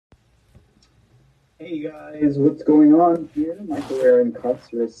Hey guys, what's going on here? Michael Aaron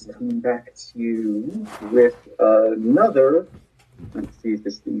Kotzeris coming back to you with another. Let's see if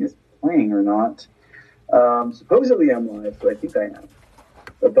this thing is playing or not. Supposedly I'm live, so I think I am.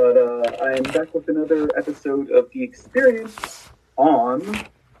 But I am back with another episode of The Experience on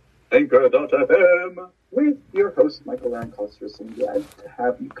Anchor.fm with your host, Michael Aaron Kotzeris. I'm glad to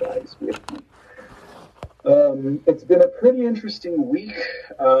have you guys with me. It's been a pretty interesting week.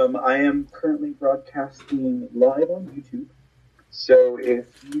 I am currently broadcasting live on YouTube. So if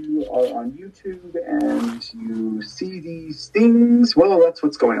you are on YouTube and you see these things, well, that's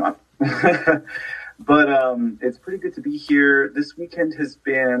what's going on. But it's pretty good to be here. This weekend has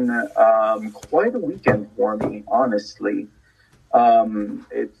been quite a weekend for me, honestly.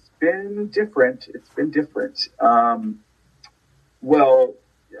 It's been different. Well,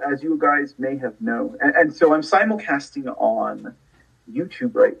 as you guys may have known, and so I'm simulcasting on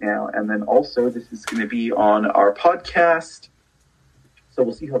YouTube right now, and then also this is going to be on our podcast. So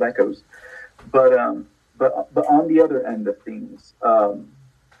we'll see how that goes. But on the other end of things,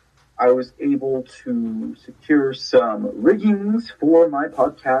 I was able to secure some riggings for my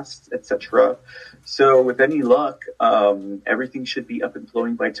podcasts, etc. So with any luck, everything should be up and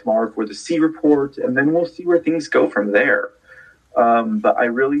flowing by tomorrow for the C report, and then we'll see where things go from there. But I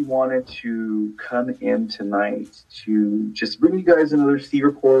really wanted to come in tonight to just bring you guys another C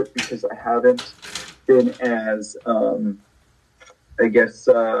report because I haven't been as,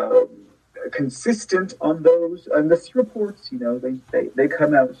 consistent on those. And the C reports, they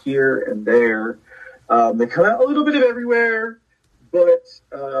come out here and there. They come out a little bit of everywhere. But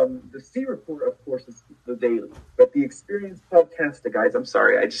the C report, of course, is the daily. But the Experience podcast, guys, I'm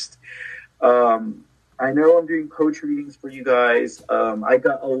sorry. I know I'm doing poetry readings for you guys. I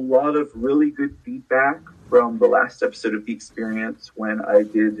got a lot of really good feedback from the last episode of The Experience when I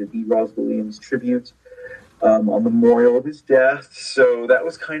did the Ross Williams tribute on the memorial of his death. So that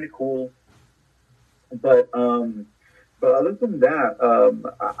was kind of cool. But other than that,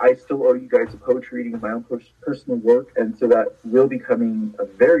 I still owe you guys a poetry reading of my own personal work, and so that will be coming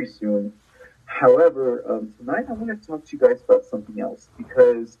very soon. However, tonight I want to talk to you guys about something else,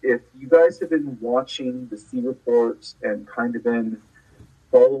 because if you guys have been watching the C reports and kind of been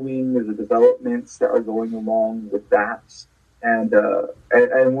following the developments that are going along with that, and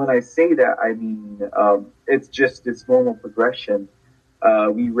when I say that, I mean it's normal progression.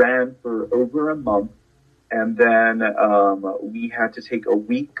 We ran for over a month, and then we had to take a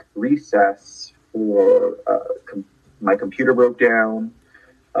week recess for my computer broke down.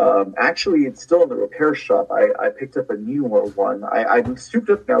 Actually, it's still in the repair shop. I picked up a newer one. I'm souped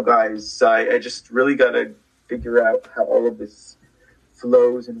up now, guys. I just really got to figure out how all of this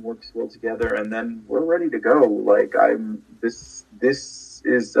flows and works well together, and then we're ready to go. Like this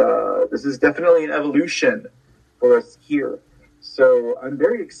is definitely an evolution for us here. So I'm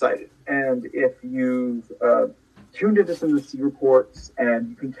very excited. And if you've tuned into some of the C reports, and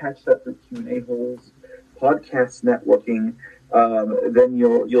you can catch that through Q&A holes, podcast networking, then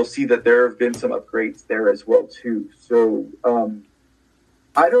you'll see that there have been some upgrades there as well too. So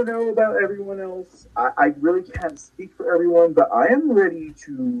I don't know about everyone else. I really can't speak for everyone, but I am ready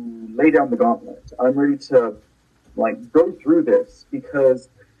to lay down the gauntlet. I'm ready to go through this, because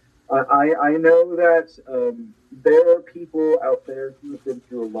I know that there are people out there who have been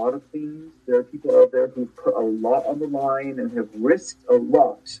through a lot of things. There are people out there who've put a lot on the line and have risked a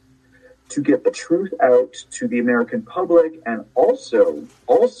lot to get the truth out to the American public, and also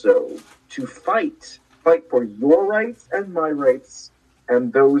to fight for your rights and my rights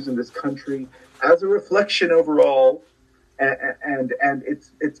and those in this country as a reflection overall. And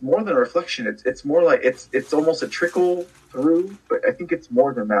it's more than a reflection. It's more like it's almost a trickle through, but I think it's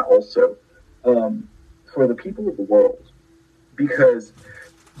more than that also, for the people of the world, because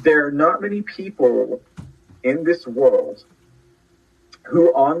there are not many people in this world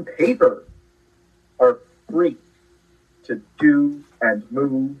who on paper are free to do and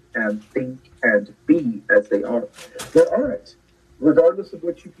move and think and be as they are. There aren't. Regardless of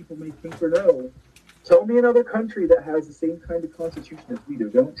what you people may think or know, tell me another country that has the same kind of constitution as we do.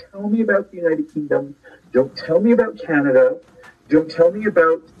 Don't tell me about the United Kingdom. Don't tell me about Canada. Don't tell me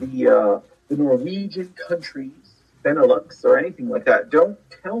about the Norwegian countries, Benelux, or anything like that. Don't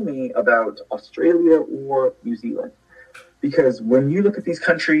tell me about Australia or New Zealand. Because when you look at these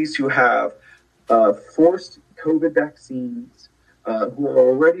countries who have forced COVID vaccines, who are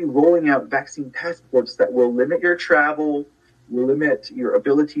already rolling out vaccine passports that will limit your travel, will limit your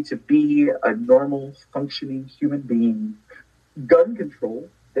ability to be a normal, functioning human being, gun control.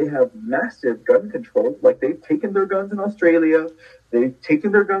 They have massive gun control. Like, they've taken their guns in Australia. They've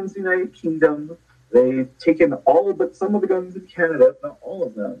taken their guns in the United Kingdom. They've taken all but some of the guns in Canada, not all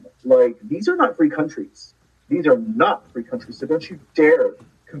of them. Like, these are not free countries. These are not free countries. So don't you dare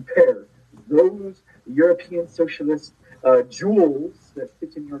compare those European socialist jewels that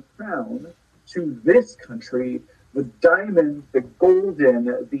sit in your crown to this country. The diamond, the golden,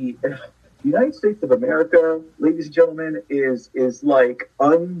 the United States of America, ladies and gentlemen, is like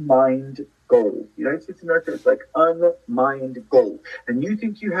unmined gold. The United States of America is like unmined gold. And you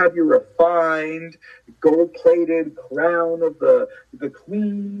think you have your refined, gold-plated crown of the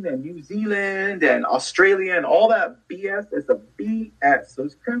Queen and New Zealand and Australia and all that BS. It's a BS.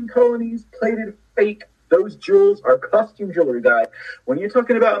 Those crown colonies, plated fake. Those jewels are costume jewelry, guy. When you're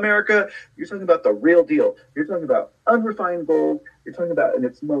talking about America, you're talking about the real deal. You're talking about unrefined gold. You're talking about in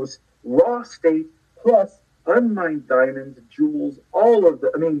its most raw state, plus unmined diamonds, jewels, all of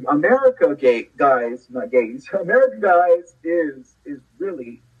the. I mean, America, guys, not gays. America, guys, is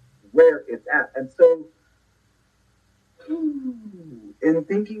really where it's at. And so, in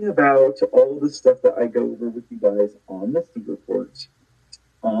thinking about all of the stuff that I go over with you guys on the C report,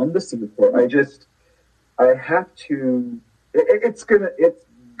 I have to. It's gonna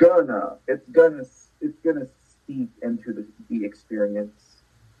seep into the experience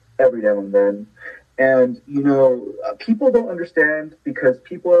every now and then. And, people don't understand because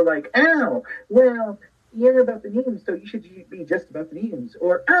people are like, oh, well, you're about the news, so you should be just about the news.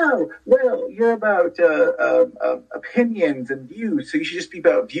 Or, oh, well, you're about opinions and views, so you should just be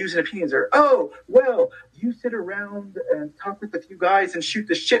about views and opinions. Or, oh, well, you sit around and talk with a few guys and shoot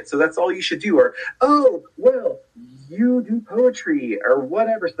the shit, so that's all you should do. Or, oh, well, you do poetry or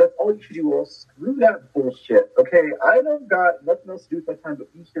whatever, so that's all you should do. Well, screw that bullshit, okay? I don't got nothing else to do with my time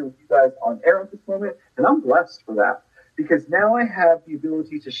but be here with you guys on air at this moment, and I'm blessed for that. Because now I have the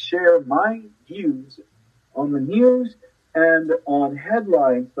ability to share my views on the news and on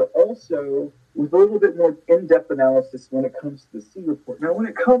headlines, but also with a little bit more in-depth analysis when it comes to the C report. Now, when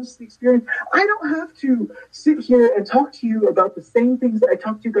it comes to the experience, I don't have to sit here and talk to you about the same things that I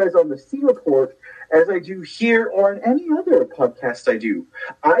talk to you guys on the C report as I do here or in any other podcast I do.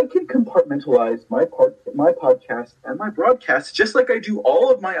 I can compartmentalize my podcast and my broadcast just like I do all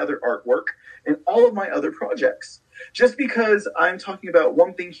of my other artwork and all of my other projects. Just because I'm talking about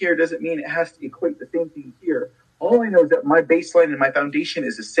one thing here doesn't mean it has to equate the same thing here. All I know is that my baseline and my foundation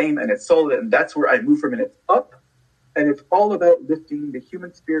is the same and it's solid, and that's where I move from, and it's up. And it's all about lifting the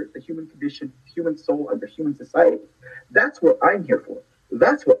human spirit, the human condition, the human soul, and the human society. That's what I'm here for.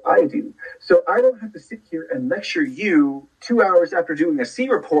 That's what I do. So I don't have to sit here and lecture you 2 hours after doing a C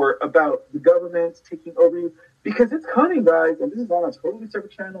report about the government taking over you, because it's coming, guys, and this is on a totally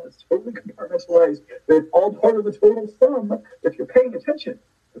separate channel. It's totally compartmentalized, but it's all part of the total sum if you're paying attention,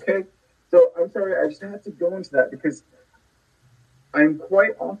 okay? So I'm sorry, I just had to go into that because I'm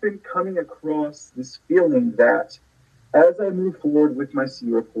quite often coming across this feeling that as I move forward with my C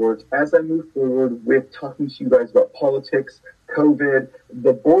report, as I move forward with talking to you guys about politics, COVID,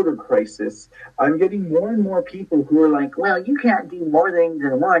 the border crisis, I'm getting more and more people who are like, well, you can't do more than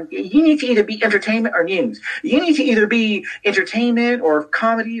one. You need to either be entertainment or news. You need to either be entertainment or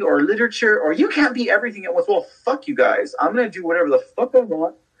comedy or literature, or you can't be everything at once. Well, fuck you guys. I'm going to do whatever the fuck I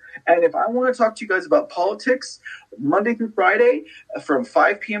want. And if I want to talk to you guys about politics Monday through Friday from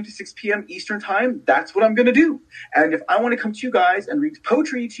 5 p.m. to 6 p.m. Eastern time, that's what I'm going to do. And if I want to come to you guys and read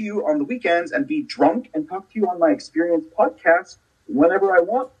poetry to you on the weekends and be drunk and talk to you on my Experience podcast whenever I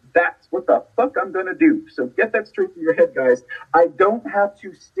want, that's what the fuck I'm going to do. So get that straight through your head, guys. I don't have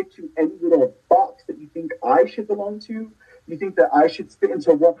to stick to any little box that you think I should belong to. You think that I should fit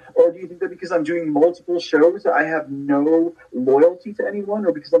into one, or do you think that because I'm doing multiple shows, I have no loyalty to anyone,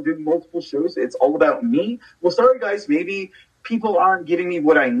 or because I'm doing multiple shows, it's all about me? Well, sorry, guys, maybe people aren't giving me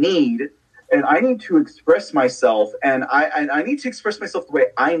what I need, and I need to express myself, and I need to express myself the way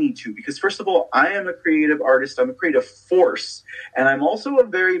I need to, because first of all, I am a creative artist, I'm a creative force, and I'm also a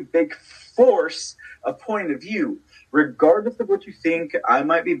very big force of point of view. Regardless of what you think, I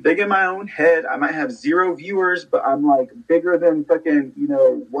might be big in my own head. I might have 0 viewers, but I'm like bigger than fucking,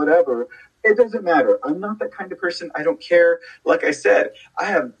 whatever. It doesn't matter. I'm not that kind of person. I don't care. Like I said, I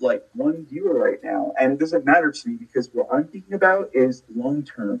have like 1 viewer right now, and it doesn't matter to me because what I'm thinking about is long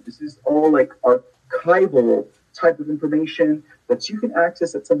term. This is all like archival type of information that you can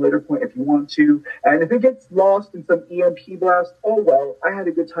access at some later point if you want to. And if it gets lost in some EMP blast, oh well, I had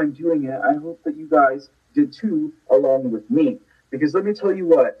a good time doing it. I hope that you guys did too, along with me. Because let me tell you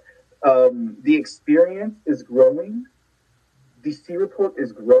what, the experience is growing. The C report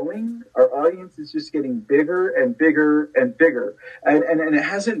is growing. Our audience is just getting bigger and bigger and bigger. And it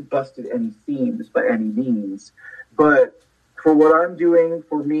hasn't busted any seams by any means. But for what I'm doing,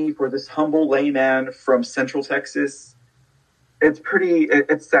 for me, for this humble layman from Central Texas,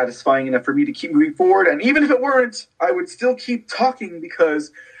 it's satisfying enough for me to keep moving forward. And even if it weren't, I would still keep talking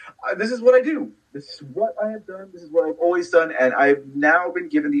because this is what I do. This is what I have done. This is what I've always done. And I've now been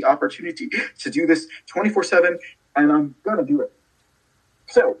given the opportunity to do this 24/7, and I'm going to do it.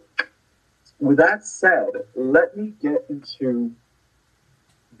 So, with that said, let me get into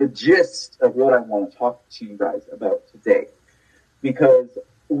the gist of what I want to talk to you guys about today. Because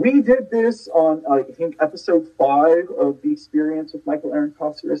we did this on, I think, episode 5 of The Experience with Michael Aaron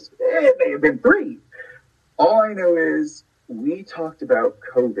Kosaris. It may have been 3. All I know is we talked about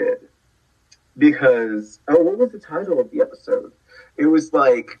COVID. Because, what was the title of the episode? It was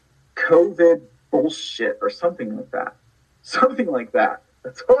like COVID bullshit or something like that. Something like that.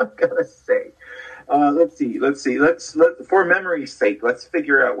 That's all I've got to say. Let's see. For memory's sake, let's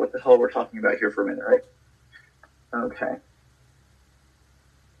figure out what the hell we're talking about here for a minute, right? Okay.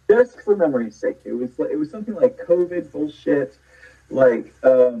 Just for memory's sake, it was something like COVID bullshit, like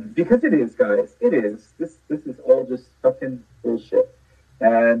because it is, guys, it is. This is all just fucking bullshit,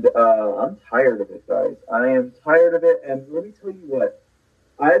 and I'm tired of it, guys. I am tired of it, and let me tell you what,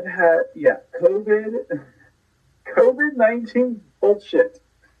 I've had COVID-19 bullshit.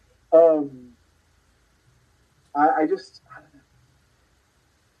 I don't know.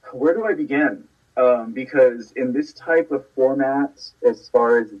 Where do I begin? Because in this type of format, as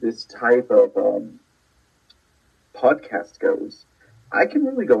far as this type of podcast goes, I can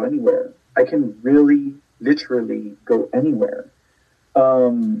really go anywhere. I can really, literally go anywhere.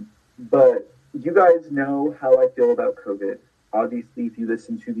 But you guys know how I feel about COVID. Obviously, if you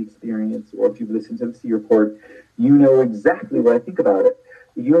listen to The Experience or if you've listened to the C Report, you know exactly what I think about it.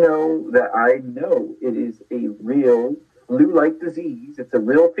 You know that I know it is a real flu-like disease. It's a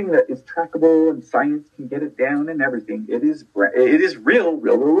real thing that is trackable, and science can get it down and everything. It is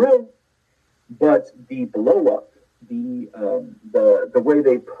real. But the blow-up, the way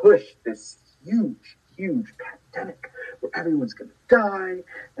they push this huge pandemic where everyone's going to die,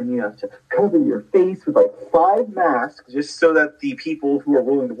 and you have to cover your face with like 5 masks just so that the people who are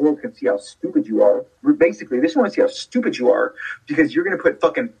ruling the world can see how stupid you are. Basically, they just want to see how stupid you are because you're going to put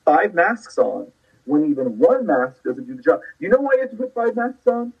fucking 5 masks on when even 1 mask doesn't do the job. You know why you have to put 5 masks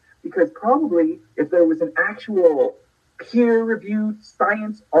on? Because probably if there was an actual peer-reviewed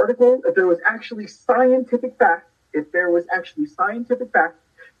science article, if there was actually scientific fact, if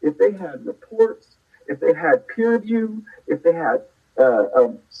they had reports, if they had peer review, if they had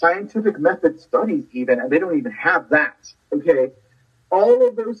scientific method studies even, and they don't even have that, okay? All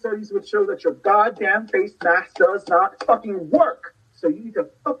of those studies would show that your goddamn face mask does not fucking work. So you need to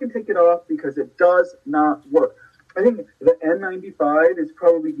fucking take it off because it does not work. I think the N95 is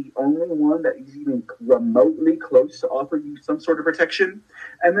probably the only one that is even remotely close to offer you some sort of protection.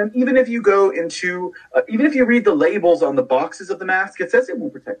 And then even if you go into, even if you read the labels on the boxes of the mask, it says it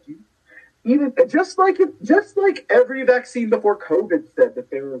won't protect you. Even just like every vaccine before COVID said that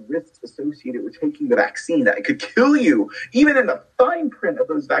there are risks associated with taking the vaccine, that it could kill you, even in the fine print of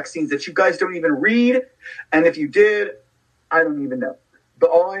those vaccines that you guys don't even read. And if you did, I don't even know.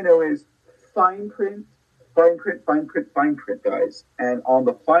 But all I know is fine print, guys. And on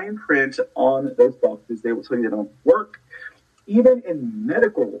the fine print on those boxes, they will tell you they don't work. Even in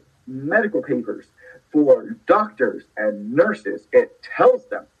medical papers for doctors and nurses, it tells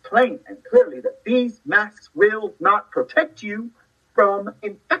them plain and clearly that these masks will not protect you from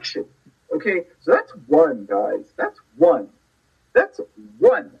infection. Okay, so that's one, guys. That's one.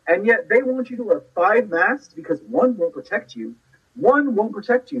 And yet they want you to wear 5 masks because 1 won't protect you. 1 won't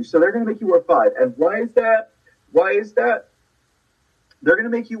protect you, so they're going to make you wear 5. And why is that? They're going to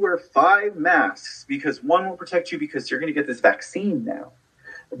make you wear 5 masks because 1 won't protect you because you're going to get this vaccine now.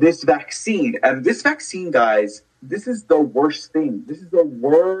 This vaccine, guys, this is the worst thing.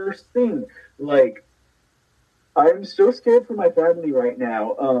 Like, I'm so scared for my family right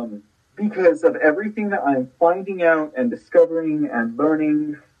now because of everything that I'm finding out and discovering and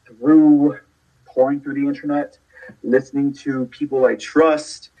learning through pouring through the internet, listening to people I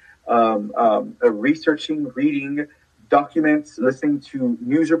trust, researching, reading documents, listening to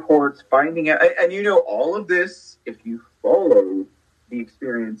news reports, finding out. And you know, all of this, if you follow The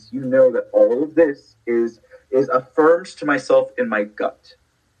Experience, you know that all of this is affirmed to myself in my gut.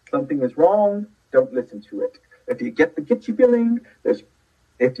 Something is wrong, don't listen to it. If you get the gitchy feeling, there's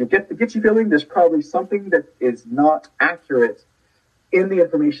probably something that is not accurate in the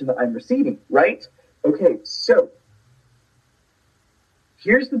information that I'm receiving, right? Okay, so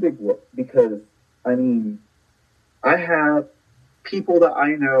here's the big whoop, because, I mean, I have people that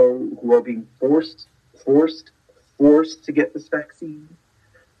I know who are being forced forced to get this vaccine.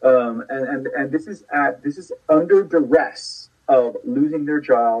 And this is under duress of losing their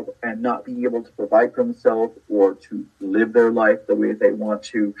job and not being able to provide for themselves or to live their life the way they want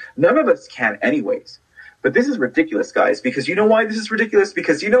to. None of us can anyways. But this is ridiculous, guys, because you know why this is ridiculous?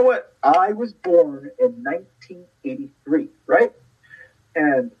 Because you know what? I was born in 1983, right?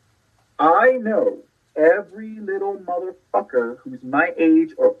 And I know every little motherfucker who's my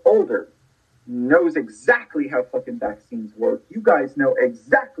age or older knows exactly how fucking vaccines work. You guys know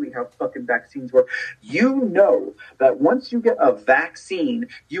exactly how fucking vaccines work. You know that once you get a vaccine,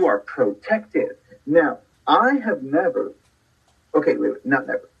 you are protected. Now, I have never, okay, wait, not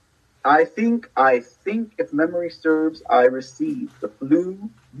never. I think if memory serves, I received the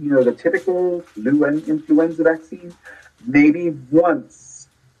flu, the typical flu and influenza vaccine, maybe once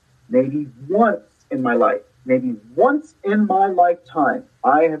in my life. Maybe once in my lifetime,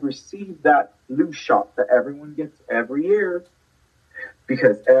 I have received that flu shot that everyone gets every year.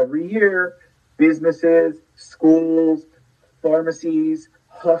 Because every year, businesses, schools, pharmacies,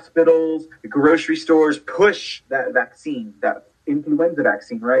 hospitals, grocery stores push that vaccine, that influenza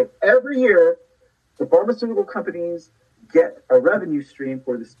vaccine, right? Every year, the pharmaceutical companies get a revenue stream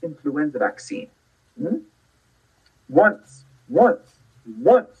for this influenza vaccine. Once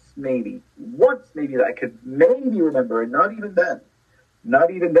maybe that I could maybe remember, and not even then,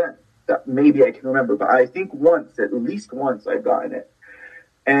 that maybe I can remember, but I think at least once I've gotten it.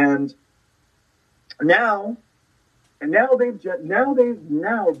 And now they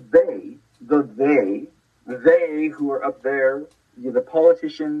who are up there, the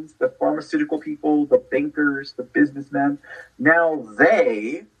politicians, the pharmaceutical people, the bankers, the businessmen, now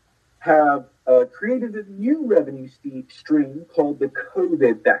they have created a new revenue stream called the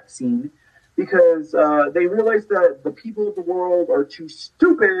COVID vaccine, because they realized that the people of the world are too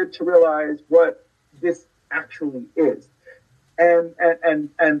stupid to realize what this actually is. And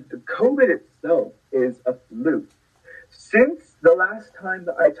COVID itself is a flu. Since the last time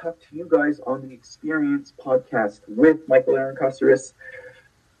that I talked to you guys on the Experience podcast with Michael Aaron Costeris,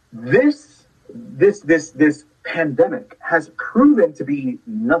 this pandemic has proven to be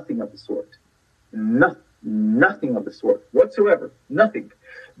nothing of the sort. Nothing of the sort whatsoever. Nothing.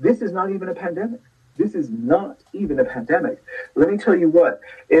 This is not even a pandemic. This is not even a pandemic. Let me tell you what,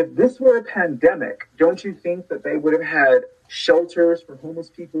 if this were a pandemic, don't you think that they would have had shelters for homeless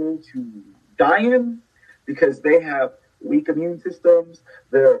people to die in? Because they have weak immune systems.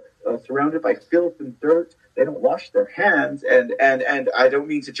 They're surrounded by filth and dirt. They don't wash their hands. And I don't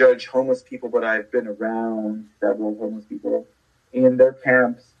mean to judge homeless people, but I've been around several homeless people in their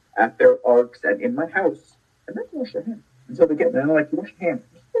camps, at their arcs, and in my house. And they wash their hands until they get there. And I'm like, wash your hands.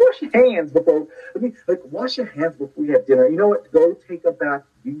 Wash your hands before, wash your hands before you have dinner. You know what? Go take a bath,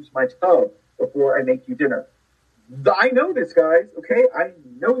 use my tub before I make you dinner. I know this, guys, okay? I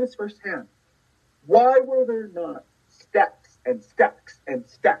know this firsthand. Why were there not stacks and stacks and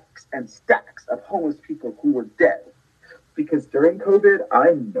stacks and stacks of homeless people who were dead? Because during COVID,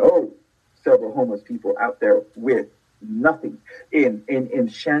 I know several homeless people out there with nothing in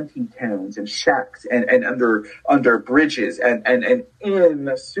shanty towns and shacks and under bridges and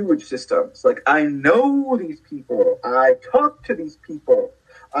in sewage systems. Like, I know these people. I talk to these people.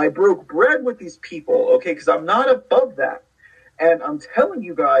 I broke bread with these people, okay, because I'm not above that. And I'm telling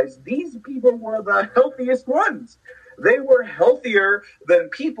you guys, these people were the healthiest ones. They were healthier than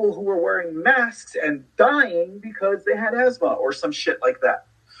people who were wearing masks and dying because they had asthma or some shit like that.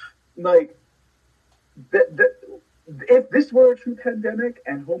 Like, if this were a true pandemic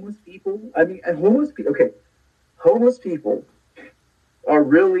and homeless people are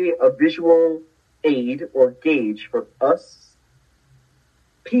really a visual aid or gauge for us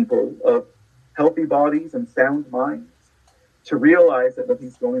people of healthy bodies and sound minds to realize that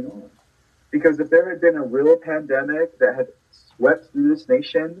nothing's going on. Because if there had been a real pandemic that had swept through this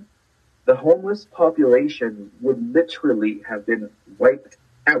nation, the homeless population would literally have been wiped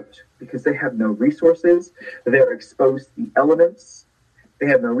out because they have no resources. They're exposed to the elements. They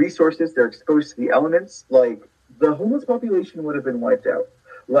have no resources. They're exposed to the elements. Like, the homeless population would have been wiped out.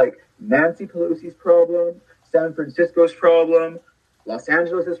 Like Nancy Pelosi's problem, San Francisco's problem, Los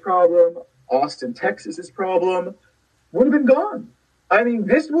Angeles' problem, Austin, Texas's problem would have been gone. I mean,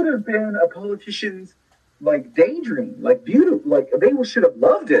 this would have been a politician's daydream, beautiful. They should have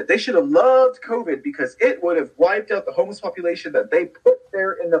loved it. They should have loved COVID because it would have wiped out the homeless population that they put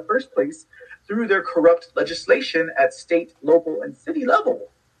there in the first place through their corrupt legislation at state, local, and city level.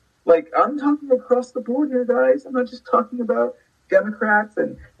 I'm talking across the board here, guys. I'm not just talking about Democrats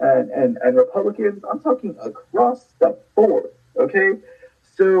and Republicans. I'm talking across the board, okay?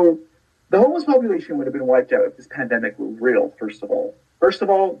 So The homeless population would have been wiped out if this pandemic were real, first of all. First of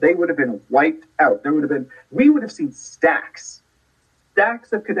all, they would have been wiped out. We would have seen stacks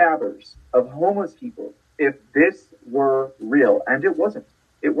of cadavers of homeless people if this were real. And it wasn't.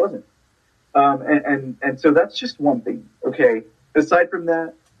 It wasn't. And so that's just one thing, okay? Aside from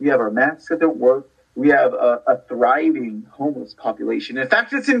that, we have our masks that don't work. We have a thriving homeless population. In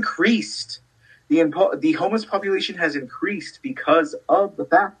fact, it's increased. The homeless population has increased because of the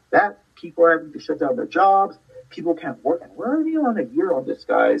fact that people are having to shut down their jobs. People can't work. And we're already on a year on this,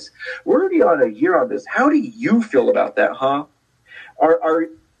 guys. We're already on a year on this. How do you feel about that, huh?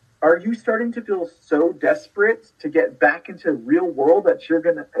 Are you starting to feel so desperate to get back into the real world that you're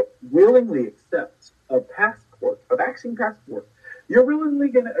going to willingly accept a vaccine passport? You're willingly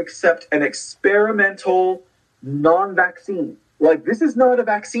going to accept an experimental non-vaccine. Like, this is not a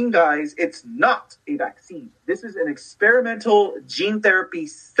vaccine, guys. It's not a vaccine. This is an experimental gene therapy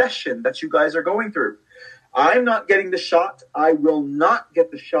session that you guys are going through. I'm not getting the shot. I will not get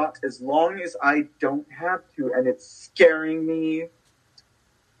the shot as long as I don't have to. And it's scaring me.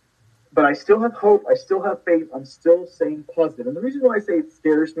 But I still have hope. I still have faith. I'm still staying positive. And the reason why I say it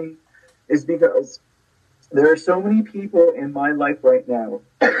scares me is because there are so many people in my life right now.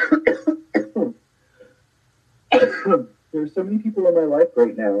 There are so many people in my life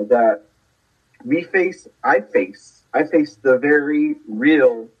right now that I face the very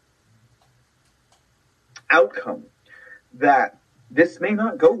real outcome that this may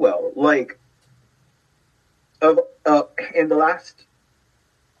not go well. Like, in the last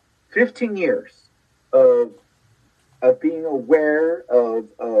 15 years of being aware of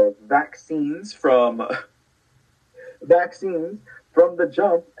vaccines from the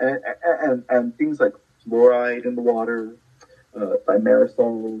jump and things like fluoride in the water,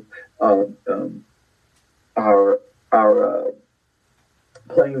 thimerosal, our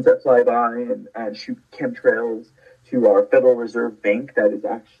planes that fly by and shoot chemtrails, to our Federal Reserve Bank that is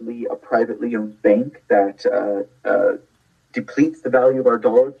actually a privately owned bank that depletes the value of our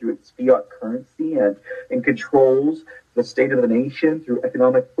dollar through its fiat currency and controls the state of the nation through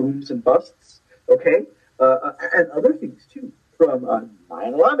economic booms and busts, okay? And other things too, from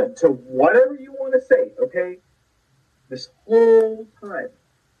 9/11 to whatever you want to say, okay? This whole time,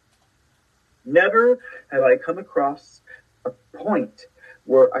 never have I come across a point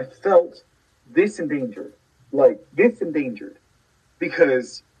where I felt this endangered,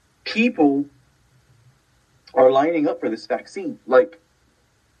 because people are lining up for this vaccine. Like,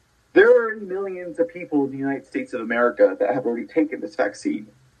 there are already millions of people in the United States of America that have already taken this vaccine.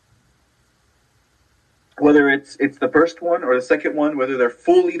 Whether it's the first one or the second one, whether they're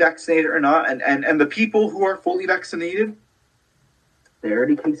fully vaccinated or not, and the people who are fully vaccinated, there are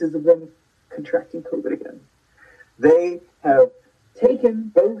already cases of them contracting COVID again. They have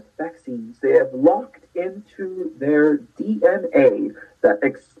taken both vaccines. They have locked into their DNA that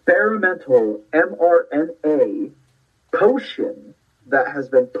experimental mRNA potion that has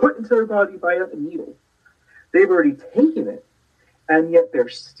been put into their body by a needle. They've already taken it, and yet they're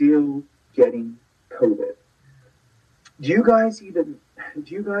still getting COVID. Do you guys even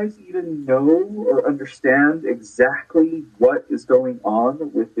know or understand exactly what is going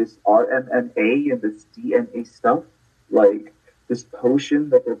on with this rMNA and this DNA stuff? Like, this potion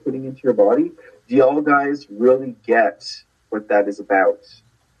that they're putting into your body? Do y'all guys really get what that is about?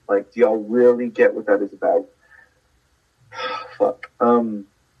 Like, do y'all really get what that is about? Fuck.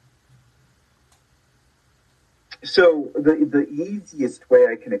 So the easiest way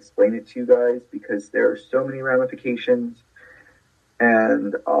I can explain it to you guys, because there are so many ramifications,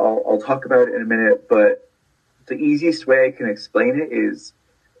 and I'll talk about it in a minute, but the easiest way I can explain it is,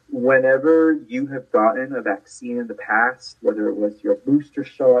 whenever you have gotten a vaccine in the past, whether it was your booster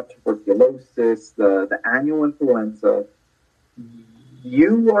shot, tuberculosis, the annual influenza,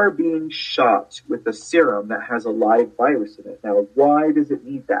 you are being shot with a serum that has a live virus in it. Now, why does it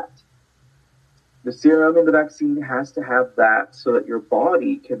need that? The serum in the vaccine has to have that so that your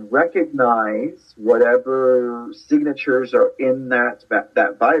body can recognize whatever signatures are in that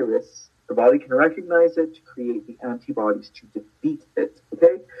virus. The body can recognize it to create the antibodies to defeat it,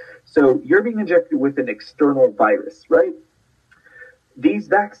 okay? So you're being injected with an external virus, right? These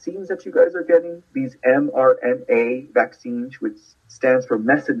vaccines that you guys are getting, these mRNA vaccines, which stands for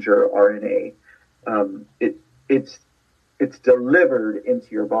messenger RNA, it's delivered into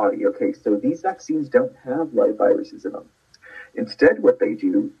your body, okay? So these vaccines don't have live viruses in them. Instead, what they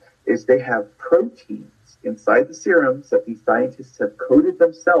do is they have proteins inside the serums that these scientists have coded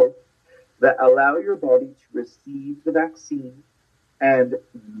themselves that allow your body to receive the vaccine and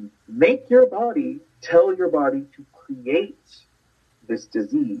make your body, tell your body to create this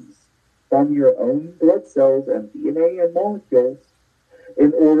disease from your own blood cells and DNA and molecules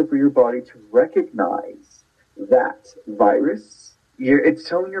in order for your body to recognize that virus. It's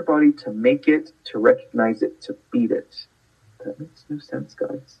telling your body to make it, to recognize it, to beat it. That makes no sense,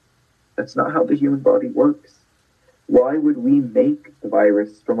 guys. That's not how the human body works. Why would we make the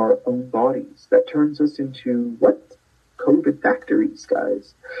virus from our own bodies? That turns us into what? COVID factories,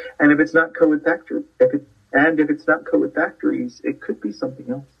 guys. And if it's not COVID factory, if it's not COVID factories, it could be something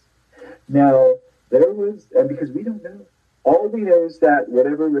else. Now, and because we don't know, all we know is that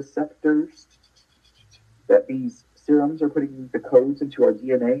whatever receptors that these serums are putting the codes into our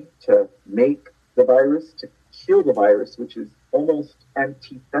DNA to make the virus, to kill the virus, which is almost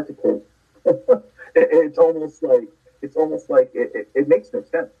antithetical. It's almost like it makes no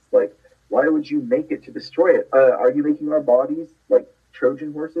sense. Like, why would you make it to destroy it? Are you making our bodies like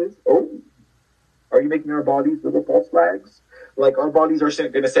Trojan horses? Oh, are you making our bodies little false flags? Like, our bodies are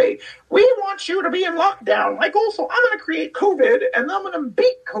going to say, we want you to be in lockdown. Like, also, I'm going to create COVID, and I'm going to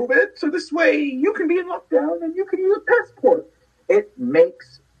beat COVID, so this way you can be in lockdown and you can use a passport. It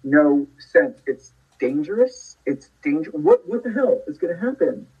makes no sense. It's dangerous. What the hell is going to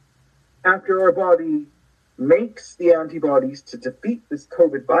happen after our body makes the antibodies to defeat this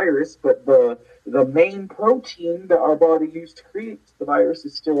COVID virus, but the main protein that our body used to create the virus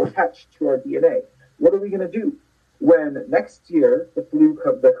is still attached to our DNA? What are we going to do when next year the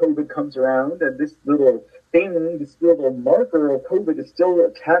COVID comes around and this little thing, this little marker of COVID is still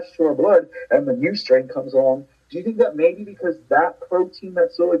attached to our blood and the new strain comes along? Do you think that maybe because that protein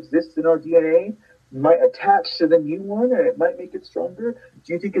that still exists in our DNA might attach to the new one and it might make it stronger?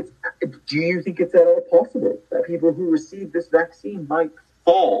 Do you think it's at all possible that people who receive this vaccine might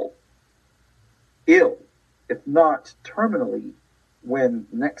fall ill, if not terminally, when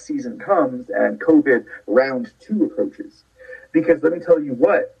next season comes and COVID round 2 approaches? Because let me tell you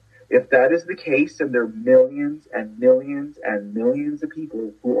what, if that is the case and there are millions and millions and millions of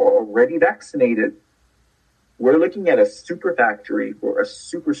people who are already vaccinated, we're looking at a super factory for a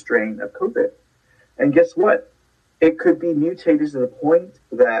super strain of COVID. And guess what? It could be mutated to the point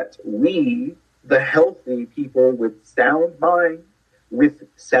that we, the healthy people with sound mind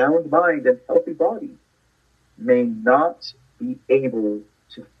and healthy body, may not be able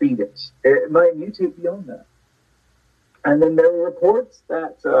to feed it. It might mutate beyond that. And then there are reports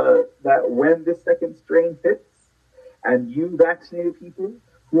that when this second strain hits, and you vaccinated people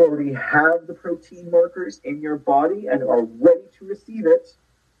who already have the protein markers in your body and are ready to receive it,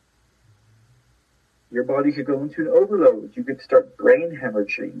 your body could go into an overload. You could start brain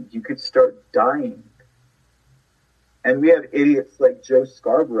hemorrhaging. You could start dying. And we have idiots like Joe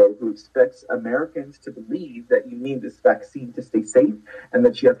Scarborough who expects Americans to believe that you need this vaccine to stay safe and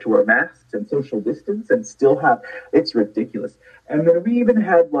that you have to wear masks and social distance and still have... It's ridiculous. And then we even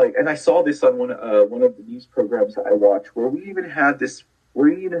had and I saw this on one of the news programs that I watch, where we even had this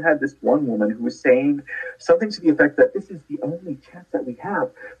one woman who was saying something to the effect that this is the only chance that we have.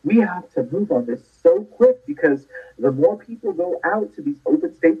 We have to move on this so quick because the more people go out to these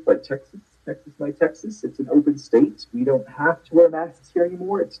open states like Texas, my Texas, it's an open state. We don't have to wear masks here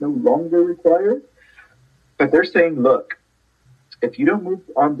anymore. It's no longer required. But they're saying, look, if you don't move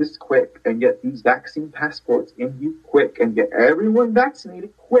on this quick and get these vaccine passports in you quick and get everyone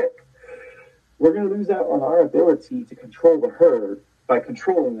vaccinated quick, we're going to lose out on our ability to control the herd by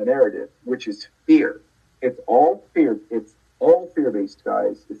controlling the narrative, which is fear. It's all fear. It's all fear-based,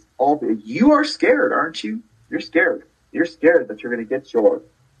 guys. It's all fear. You are scared, aren't you? You're scared. You're scared that you're going to get your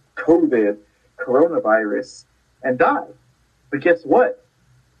COVID, coronavirus, and die. But guess what?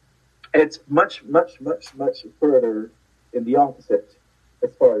 It's much, much, much, much further in the opposite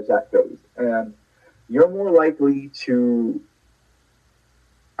as far as that goes. And you're more likely to...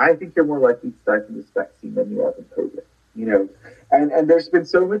 I think you're more likely to die from this vaccine than you are from COVID. You know, and there's been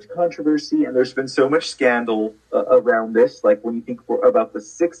so much controversy and there's been so much scandal around this. Like when you think about the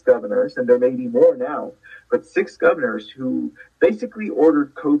 6 governors, and there may be more now, but 6 governors who basically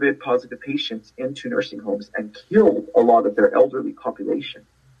ordered COVID positive patients into nursing homes and killed a lot of their elderly population.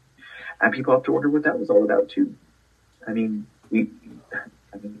 And people have to wonder what that was all about too. I mean, we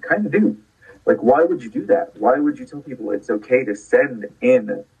kind of do. Like, why would you do that? Why would you tell people it's okay to send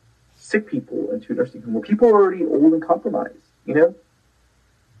in sick people into a nursing home? Well, people are already old and compromised, you know?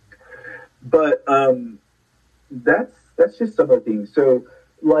 But that's just some of the things. So,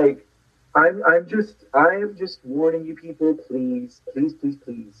 like, I'm just warning you people, please.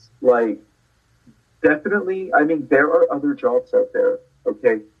 Like, definitely, I mean, there are other jobs out there,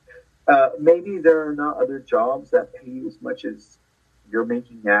 okay? Maybe there are not other jobs that pay you as much as you're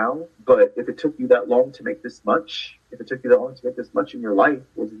making now, but if it took you that long to make this much, if it took you that long to make this much in your life,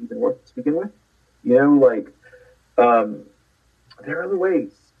 was it even worth it to begin with? You know, like, there are other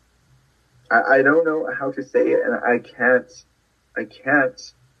ways. I don't know how to say it, and I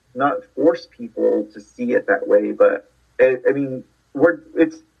can't not force people to see it that way, but I mean,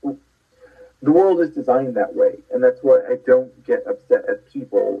 the world is designed that way, and that's why I don't get upset at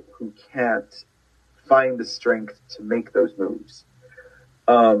people who can't find the strength to make those moves.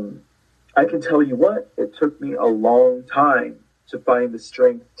 I can tell you what, it took me a long time to find the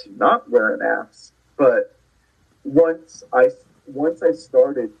strength to not wear a mask, but once I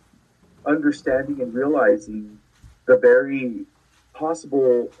started understanding and realizing the very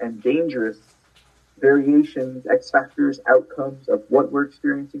possible and dangerous variations, X factors, outcomes of what we're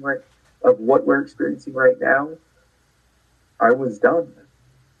experiencing right now, I was done.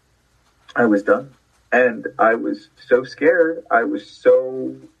 And I was so scared. I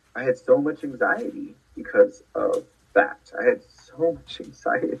had so much anxiety because of that. I had so much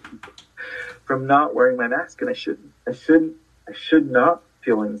anxiety from not wearing my mask, and I should not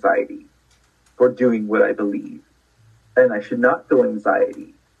feel anxiety for doing what I believe. And I should not feel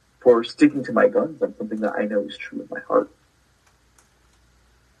anxiety for sticking to my guns on something that I know is true in my heart.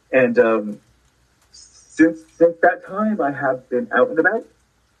 And since that time, I have been out and about.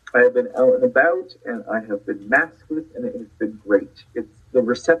 And I have been maskless, and it has been great. The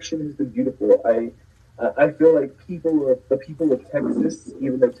reception has been beautiful. I feel like the people of Texas,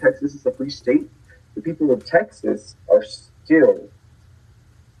 even though Texas is a free state, the people of Texas are still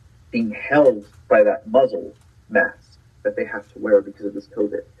being held by that muzzle mask that they have to wear because of this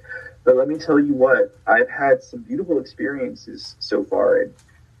COVID. But let me tell you what, I've had some beautiful experiences so far. And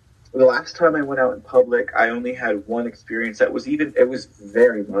the last time I went out in public, I only had one experience it was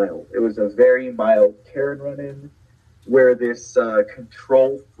very mild. It was a very mild Karen run-in where this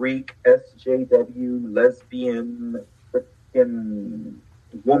control freak SJW lesbian freaking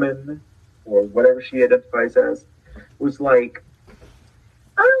woman, or whatever she identifies as, was like,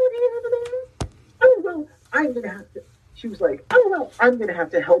 she was like, I'm going to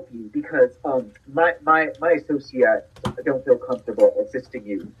have to help you because my associates don't feel comfortable assisting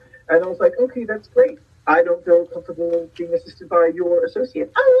you. And I was like, okay, that's great. I don't feel comfortable being assisted by your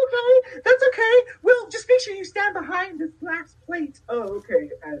associate. Oh, okay, that's okay. Well, just make sure you stand behind this glass plate. Oh, okay.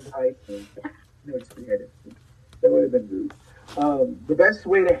 And I think, no, it's beheaded. That would have been rude. The best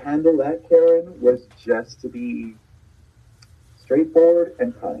way to handle that, Karen, was just to be straightforward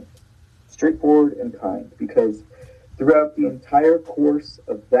and kind. Straightforward and kind, because throughout the entire course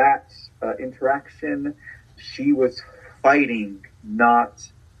of that interaction, she was fighting not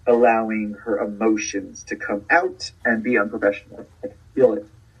allowing her emotions to come out and be unprofessional. I can feel it.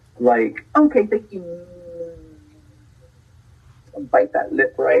 Like, okay, thank you. Bite that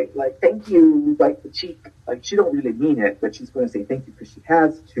lip, right? Like, thank you, bite the cheek. Like, she don't really mean it, but she's going to say thank you because she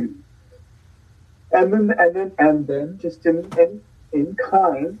has to. And then just in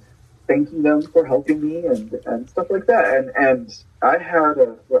kind, thanking them for helping me and stuff like that. And I had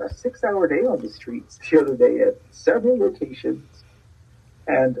a 6-hour day on the streets the other day at several locations.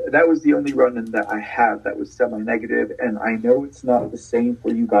 And that was the only run-in that I had that was semi-negative. And I know it's not the same for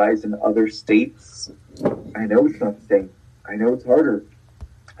you guys in other states. I know it's not the same. I know it's harder.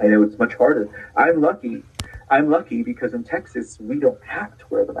 I know it's much harder. I'm lucky because in Texas, we don't have to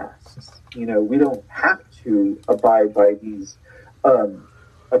wear the masks. You know, we don't have to abide by these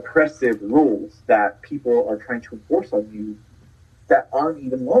oppressive rules that people are trying to enforce on you that aren't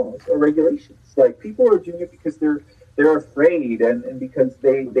even laws or regulations. Like, people are doing it because they're afraid and because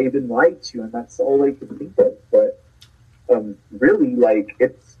they've been lied to, and that's all they can think of. But really, like,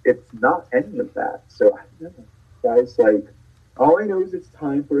 it's not any of that. So I don't know, guys. Like, all I know is it's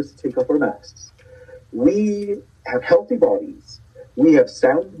time for us to take off our masks. We have healthy bodies. We have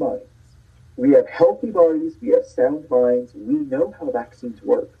sound minds. We have healthy bodies. We have sound minds. We know how vaccines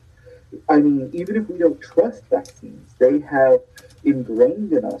work. I mean, even if we don't trust vaccines, they have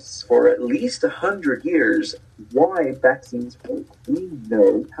ingrained in us for at least 100 years why vaccines work. We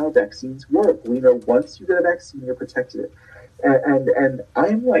know how vaccines work. We know once you get a vaccine, you're protected. And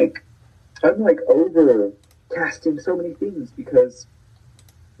I'm like over casting so many things because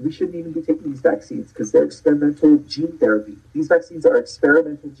we shouldn't even be taking these vaccines because they're experimental gene therapy. These vaccines are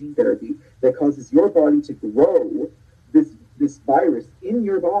experimental gene therapy that causes your body to grow this virus in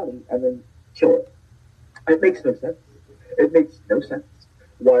your body and then kill it. It makes no sense. It makes no sense.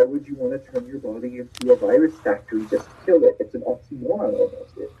 Why would you want to turn your body into a virus factory just to kill it? It's an oxymoron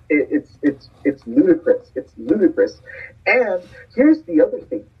almost. It's ludicrous. It's ludicrous. And here's the other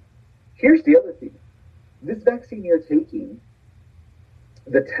thing. This vaccine you're taking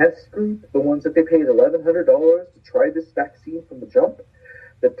The test group, the ones that they paid $1,100 to try this vaccine from the jump,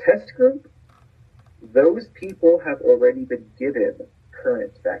 the test group, those people have already been given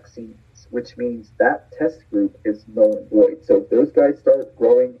current vaccines, which means that test group is null and void. So if those guys start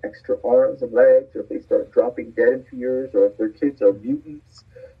growing extra arms and legs, or if they start dropping dead in 2 years, or if their kids are mutants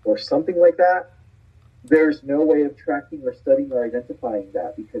or something like that, there's no way of tracking or studying or identifying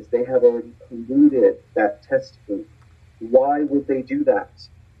that because they have already polluted that test group. Why would they do that?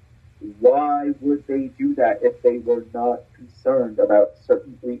 Why would they do that if they were not concerned about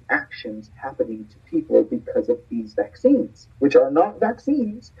certain reactions happening to people because of these vaccines, which are not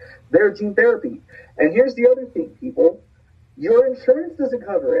vaccines, they're gene therapy. And here's the other thing, people. Your insurance doesn't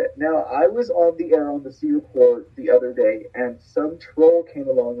cover it. Now, I was on the air on the C Report the other day, and some troll came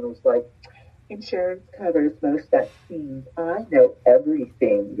along and was like, insurance covers most vaccines. I know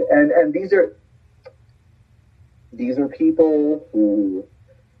everything. And these are people who,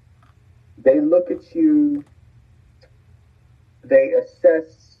 they look at you, they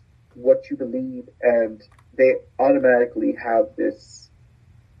assess what you believe, and they automatically feel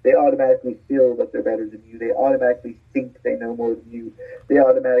that they're better than you. They automatically think they know more than you. They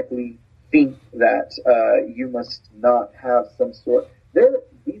automatically think that you must not have some sort.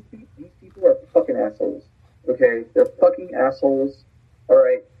 These people are fucking assholes. Okay, they're fucking assholes. All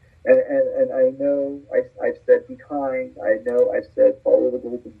right, and I know I've said be kind. I know I've said follow the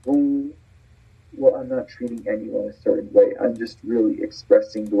golden rule. Well, I'm not treating anyone a certain way. I'm just really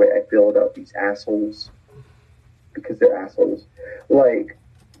expressing the way I feel about these assholes because they're assholes. Like,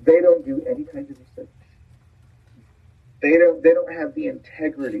 they don't do any kind of research. They don't have the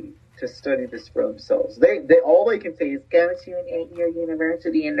integrity to study this for themselves. They all they can say is go to an 8-year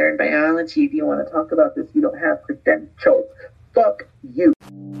university and learn biology. If you want to talk about this, you don't have credentials. Fuck you.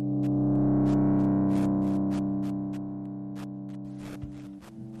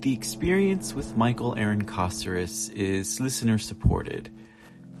 The experience with Michael Aaron Kosaris is listener supported.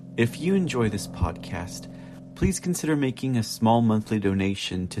 If you enjoy this podcast, please consider making a small monthly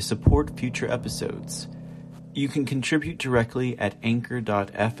donation to support future episodes. You can contribute directly at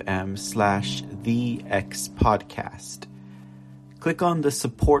anchor.fm/thexpodcast. Click on the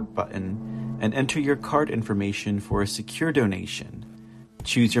support button and enter your card information for a secure donation.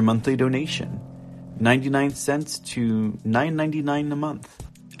 Choose your monthly donation, 99 cents to $9.99 a month.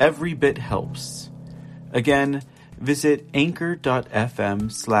 Every bit helps. Again, visit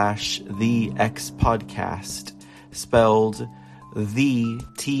anchor.fm/thexpodcast, spelled the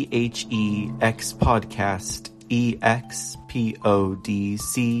THEX podcast,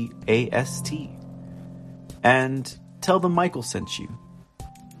 EXPODCAST. And tell them Michael sent you.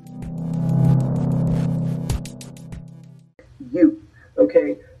 You,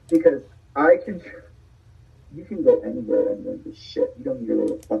 okay? Because you can go anywhere and learn this shit. You don't need to go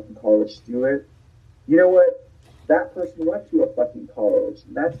to fucking college to do it. You know what? That person went to a fucking college.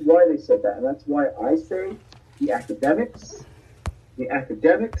 And that's why they said that. And that's why I say the academics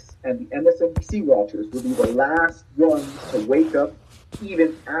and the MSNBC watchers will be the last ones to wake up,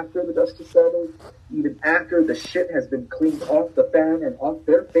 even after the dust has settled, even after the shit has been cleaned off the fan and off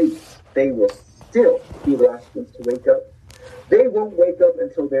their face. They will still be the last ones to wake up. They won't wake up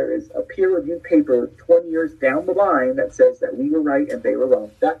until there is a peer-reviewed paper 20 years down the line that says that we were right and they were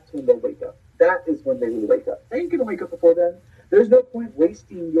wrong. That's when they'll wake up. That is when they will wake up. They ain't going to wake up before then. There's no point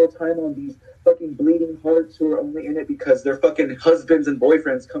wasting your time on these fucking bleeding hearts who are only in it because their fucking husbands and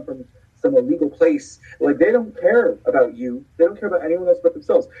boyfriends come from some illegal place. Like, they don't care about you. They don't care about anyone else but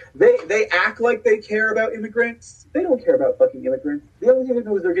themselves. They act like they care about immigrants. They don't care about fucking immigrants. The only thing they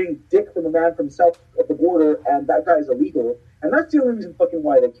know is they're getting dick from a man from south of the border, and that guy's illegal. And that's the only reason fucking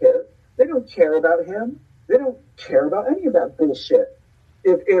why they care. They don't care about him. They don't care about any of that bullshit.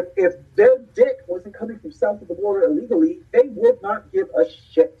 If their dick wasn't coming from south of the border illegally, they would not give a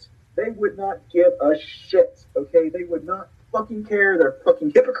shit. They would not give a shit, okay? They would not fucking care. They're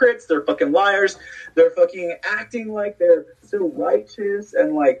fucking hypocrites. They're fucking liars. They're fucking acting like they're so righteous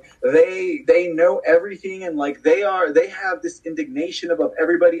and like they know everything and like they have this indignation above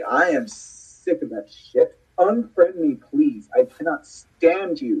everybody. I am sick of that shit. Unfriend me, please. I cannot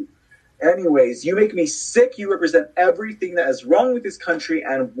stand you. Anyways, you make me sick. You represent everything that is wrong with this country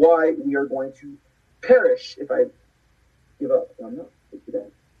and why we are going to perish if I give up. I'm not.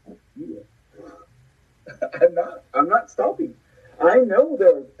 I'm not stopping. I know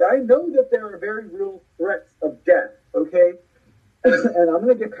that there are very real threats of death, okay? And I'm going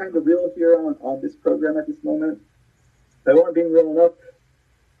to get kind of real here on this program at this moment. If I weren't being real enough,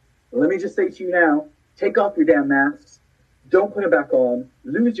 let me just say to you now, take off your damn masks. Don't put it back on.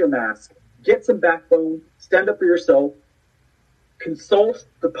 Lose your mask. Get some backbone. Stand up for yourself. consult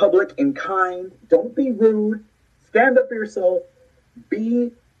the public in kind. Don't be rude. Stand up for yourself.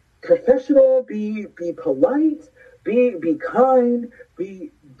 Be professional. Be polite. Be kind.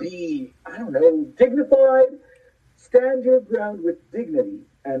 Be I don't know, dignified. Stand your ground with dignity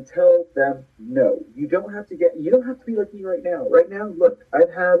and tell them no. You don't have to be like me right now. Right now, look,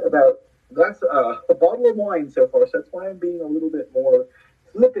 I've had about a bottle of wine so far, so that's why I'm being a little bit more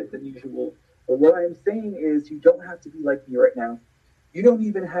flippant than usual. But what I'm saying is you don't have to be like me right now. You don't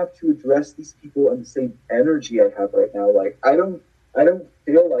even have to address these people in the same energy I have right now. Like I don't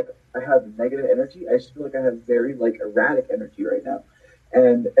feel like I have negative energy. I just feel like I have very like erratic energy right now.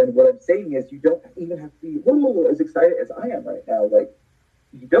 And what I'm saying is you don't even have to be as excited as I am right now. Like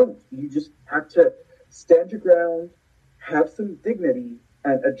you don't. You just have to stand your ground, have some dignity,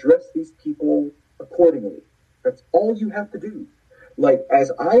 and address these people accordingly. That's all you have to do. Like,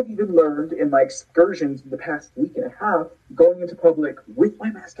 as I've even learned in my excursions in the past week and a half, going into public with my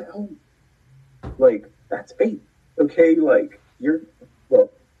mask at home. Like, that's faith. Okay? Like, you're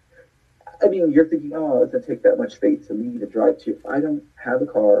thinking, oh, it doesn't take that much faith to me to drive to. I don't have a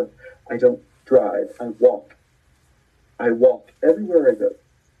car. I don't drive. I walk. I walk everywhere I go.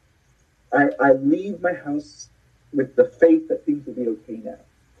 I leave my house with the faith that things will be okay now.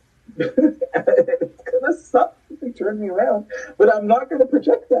 It's gonna suck if they turn me around, but I'm not gonna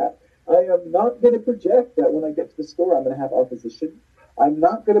project that. I am not gonna project that when I get to the store I'm gonna have opposition. I'm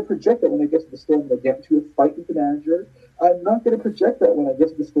not gonna project that when I get to the store I'm gonna get into a fight with the manager. I'm not gonna project that when I get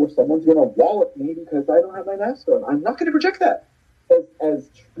to the store someone's gonna wallop me because I don't have my mask on. I'm not gonna project that. As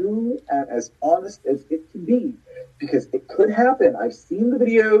true and as honest as it can be, because it could happen. I've seen the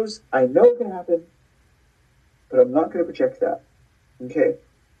videos. I know it can happen, but I'm not gonna project that. Okay?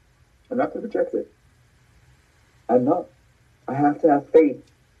 I'm not going to project it. I'm not. I have to have faith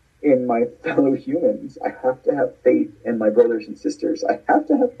in my fellow humans. I have to have faith in my brothers and sisters. I have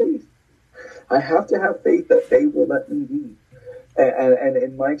to have faith. I have to have faith that they will let me be. And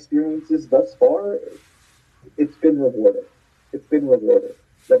in my experiences thus far, it's been rewarded. It's been rewarded.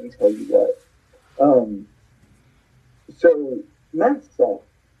 Let me tell you what. So, masks off.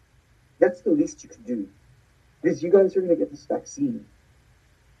 That's the least you can do. Because you guys are going to get this vaccine.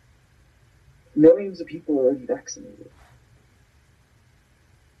 Millions of people are already vaccinated.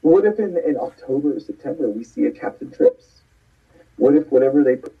 What if in October or September we see a Captain Trips? What if whatever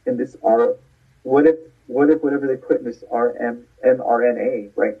they put in this whatever they put in this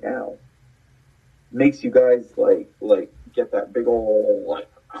mRNA right now makes you guys like get that big old like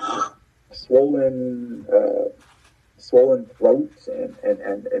swollen throat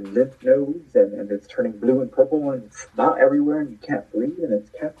and lymph nodes and it's turning blue and purple and it's not everywhere and you can't breathe and it's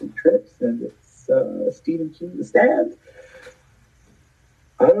Captain Trips and it's Stephen King The Stand.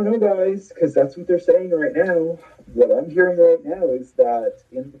 I don't know, guys, because that's what they're saying right now. What I'm hearing right now is that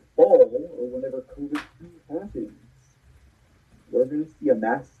in the fall or whenever COVID-2 happens, we're going to see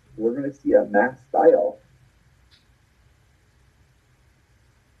a mass die-off.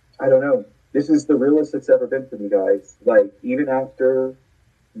 I don't know. This is the realest it's ever been for me, guys. Like, even after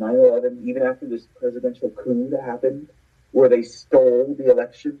 9/11, even after this presidential coup that happened, where they stole the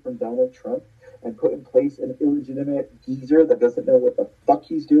election from Donald Trump and put in place an illegitimate geezer that doesn't know what the fuck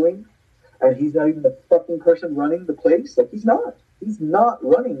he's doing, and he's not even the fucking person running the place. Like, he's not. He's not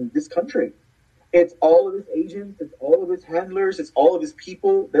running this country. It's all of his agents, it's all of his handlers, it's all of his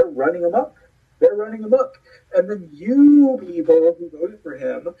people. They're running him up. They're running him up. And then you people who voted for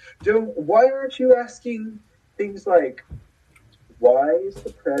him, why aren't you asking things like, why is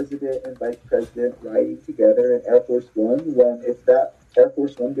the president and vice president riding together in Air Force One when if that Air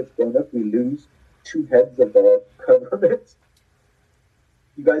Force One gets blown up, we lose two heads of the government?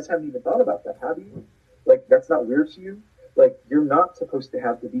 You guys haven't even thought about that, have you? Like, that's not weird to you? Like, you're not supposed to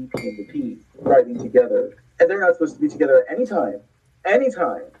have the VP and the P riding together. And they're not supposed to be together at any time.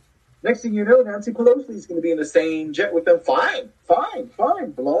 Anytime. Next thing you know, Nancy Pelosi is going to be in the same jet with them. Fine.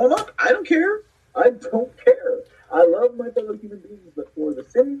 Blow them up. I don't care. I love my fellow human beings, but for the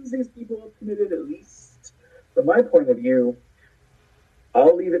sins these people have committed, at least from my point of view,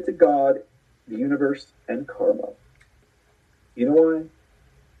 I'll leave it to God, the universe, and karma. You know why?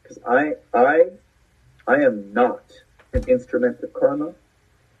 Because I am not an instrument of karma.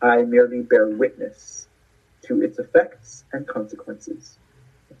 I merely bear witness to its effects and consequences.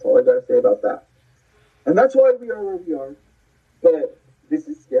 That's all I gotta say about that. And that's why we are where we are. But this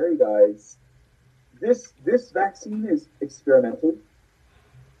is scary, guys. This vaccine is experimental.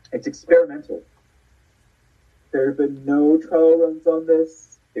 It's experimental. There have been no trial runs on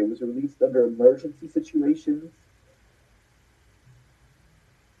this. It was released under emergency situations.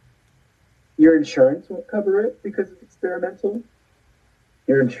 Your insurance won't cover it because it's experimental.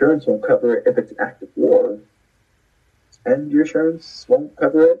 Your insurance won't cover it if it's active war, and your insurance won't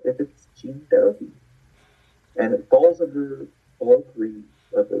cover it if it's gene therapy. And it falls under all three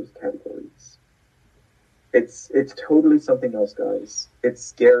of those categories. It's totally something else, guys. It's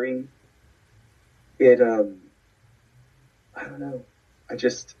scary. I don't know. I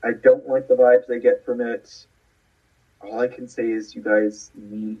don't like the vibes I get from it. All I can say is you guys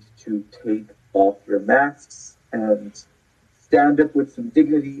need to take off your masks and stand up with some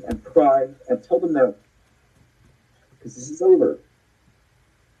dignity and pride and tell them no. Because this is over.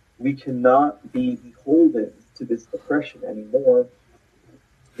 We cannot be beholden to this oppression anymore.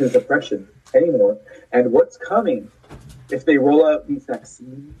 And what's coming if they roll out these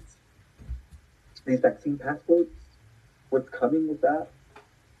vaccine passports? What's coming with that?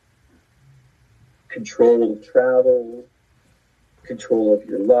 Control of travel, control of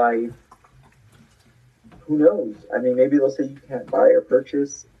your life. Who knows? I mean, maybe they'll say you can't buy or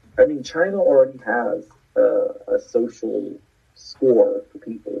purchase. I mean, China already has a social score for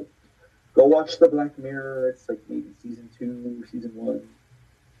people. Go watch the Black Mirror. It's like maybe season 2, season 1,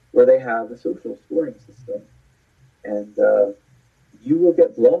 where they have a social scoring system. And you will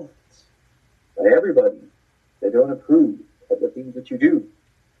get blocked by everybody that don't approve of the things that you do.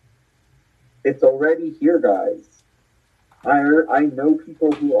 It's already here, guys. I know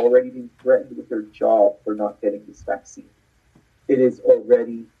people who are already being threatened with their job for not getting this vaccine. It is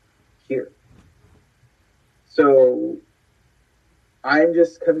already here. So I'm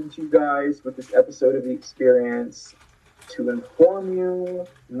just coming to you guys with this episode of The Experience to inform you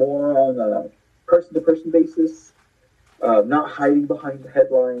more on a person-to-person basis, not hiding behind the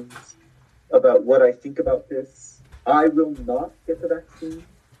headlines about what I think about this. I will not get the vaccine.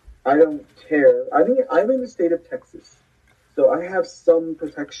 I don't care. I mean, I'm in the state of Texas, so I have some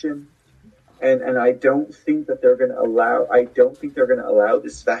protection, and I don't think that they're going to allow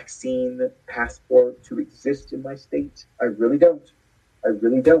this vaccine passport to exist in my state. I really don't.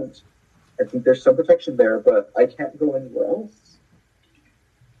 I think there's some protection there, but I can't go anywhere else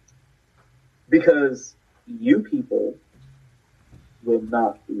because you people will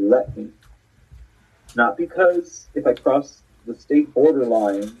not let me. Not because if I cross the state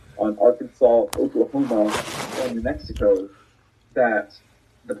borderline on Arkansas, Oklahoma, and New Mexico, that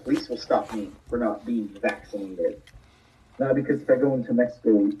the police will stop me for not being vaccinated. Not because if I go into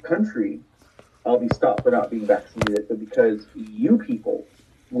Mexico country, I'll be stopped for not being vaccinated, but because you people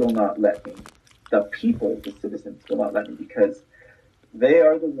will not let me. The people, the citizens, will not let me because they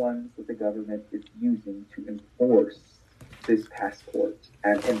are the ones that the government is using to enforce this passport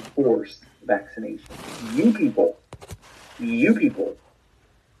and enforce vaccination. You people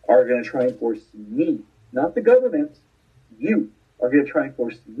are going to try and force me, not the government. You are going to try and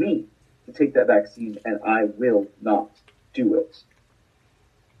force me to take that vaccine, and I will not do it.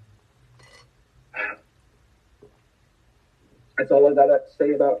 That's all I got to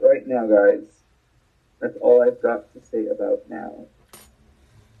say about right now, guys. That's all I've got to say about now.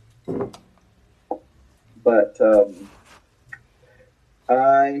 But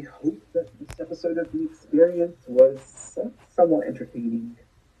I hope that this episode of The Experience was somewhat entertaining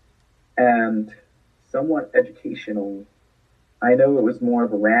and somewhat educational. I know it was more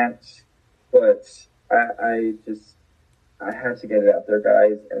of a rant, but I had to get it out there,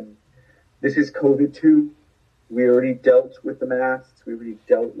 guys. And this is COVID too. We already dealt with the masks. We already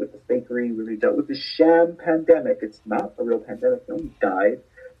dealt with the fakery. We already dealt with the sham pandemic. It's not a real pandemic. No one died.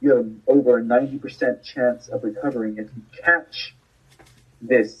 You have over a 90% chance of recovering if you catch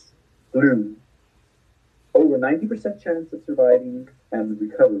this flu. Over 90% chance of surviving and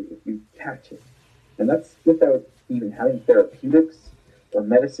recovery if you catch it. And that's without even having therapeutics or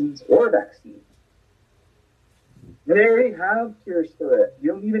medicines or vaccines. They already have cures for it.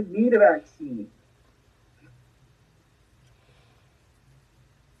 You don't even need a vaccine.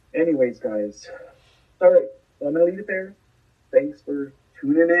 Anyways, guys. All right. Well, I'm going to leave it there. Thanks for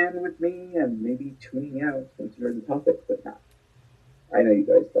tuning in with me and maybe tuning out once you heard the topic, but not. I know you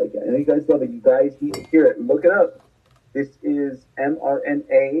guys like it. I know you guys love it. You guys need to hear it. Look it up. This is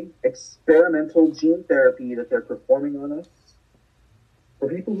mRNA experimental gene therapy that they're performing on us for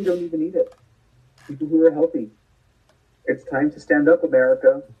people who don't even need it. People who are healthy. It's time to stand up,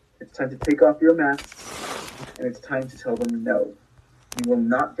 America. It's time to take off your masks, and it's time to tell them no. You will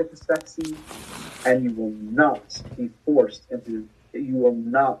not get this vaccine, and you will not be forced into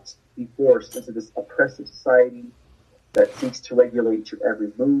this oppressive society that seeks to regulate your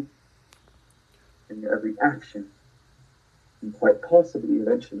every move and your every action, and quite possibly,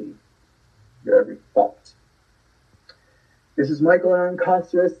 eventually, your every thought. This is Michael Aaron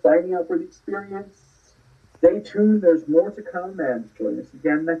Costeris signing out for The Experience. Stay tuned. There's more to come, and join us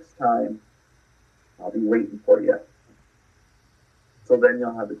again next time. I'll be waiting for you. Till then,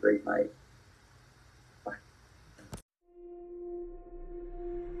 y'all have a great night. Bye.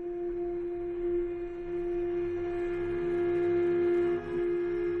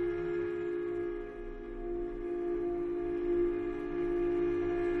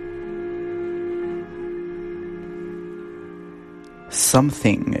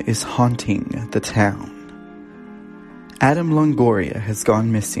 Something is haunting the town. Adam Longoria has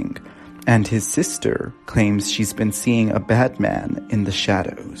gone missing, and his sister claims she's been seeing a bad man in the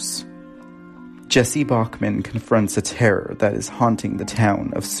shadows. Jesse Bachman confronts a terror that is haunting the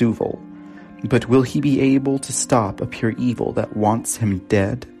town of Sewell, but will he be able to stop a pure evil that wants him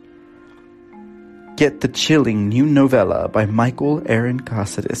dead? Get the chilling new novella by Michael Aaron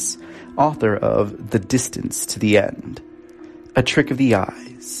Cassidis, author of The Distance to the End. A Trick of the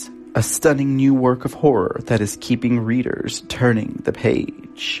Eyes, a stunning new work of horror that is keeping readers turning the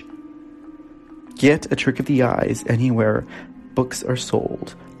page. Get A Trick of the Eyes anywhere books are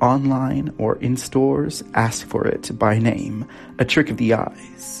sold, online or in stores. Ask for it by name. A Trick of the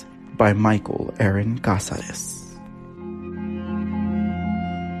Eyes by Michael Aaron Cassidis.